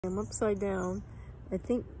I'm upside down. I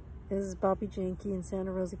think this is Bobby Janke in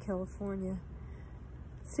Santa Rosa, California.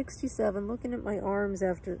 67, looking at my arms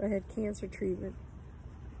after I had cancer treatment,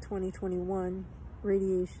 2021,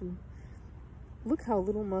 radiation. Look how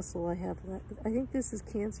little muscle I have left. I think this is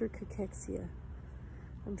cancer cachexia.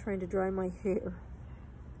 I'm trying to dry my hair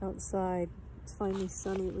outside. It's finally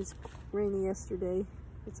sunny. It was rainy yesterday.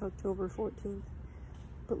 It's October 14th.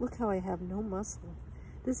 But look how I have no muscle.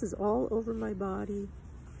 This is all over my body,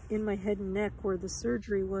 in my head and neck where the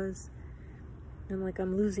surgery was. And like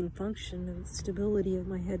I'm losing function and stability of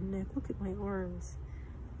my head and neck. Look at my arms.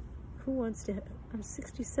 Who wants to, I'm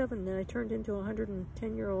 67 and I turned into a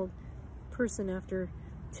 110-year-old person after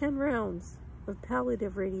 10 rounds of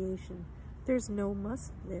palliative radiation. There's no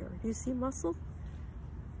muscle there. Do you see muscle?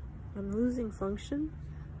 I'm losing function.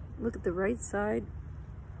 Look at the right side.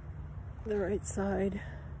 The right side.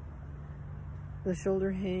 The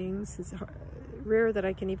shoulder hangs. It's rare that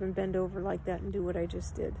I can even bend over like that and do what I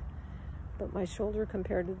just did. But my shoulder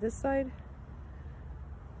compared to this side,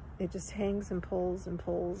 it just hangs and pulls and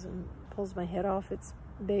pulls and pulls my head off its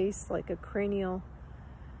base like a cranial.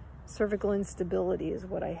 Cervical instability is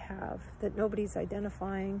what I have that nobody's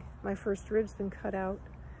identifying. My first rib's been cut out.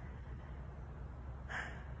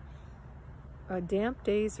 Damp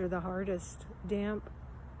days are the hardest. Damp,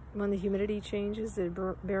 when the humidity changes,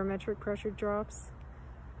 the barometric pressure drops,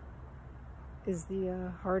 is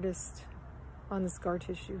the hardest on the scar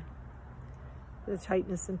tissue. The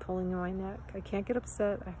tightness and pulling in my neck. I can't get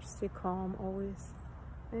upset. I have to stay calm always.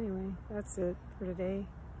 Anyway, that's it for today.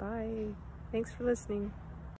 Bye. Thanks for listening.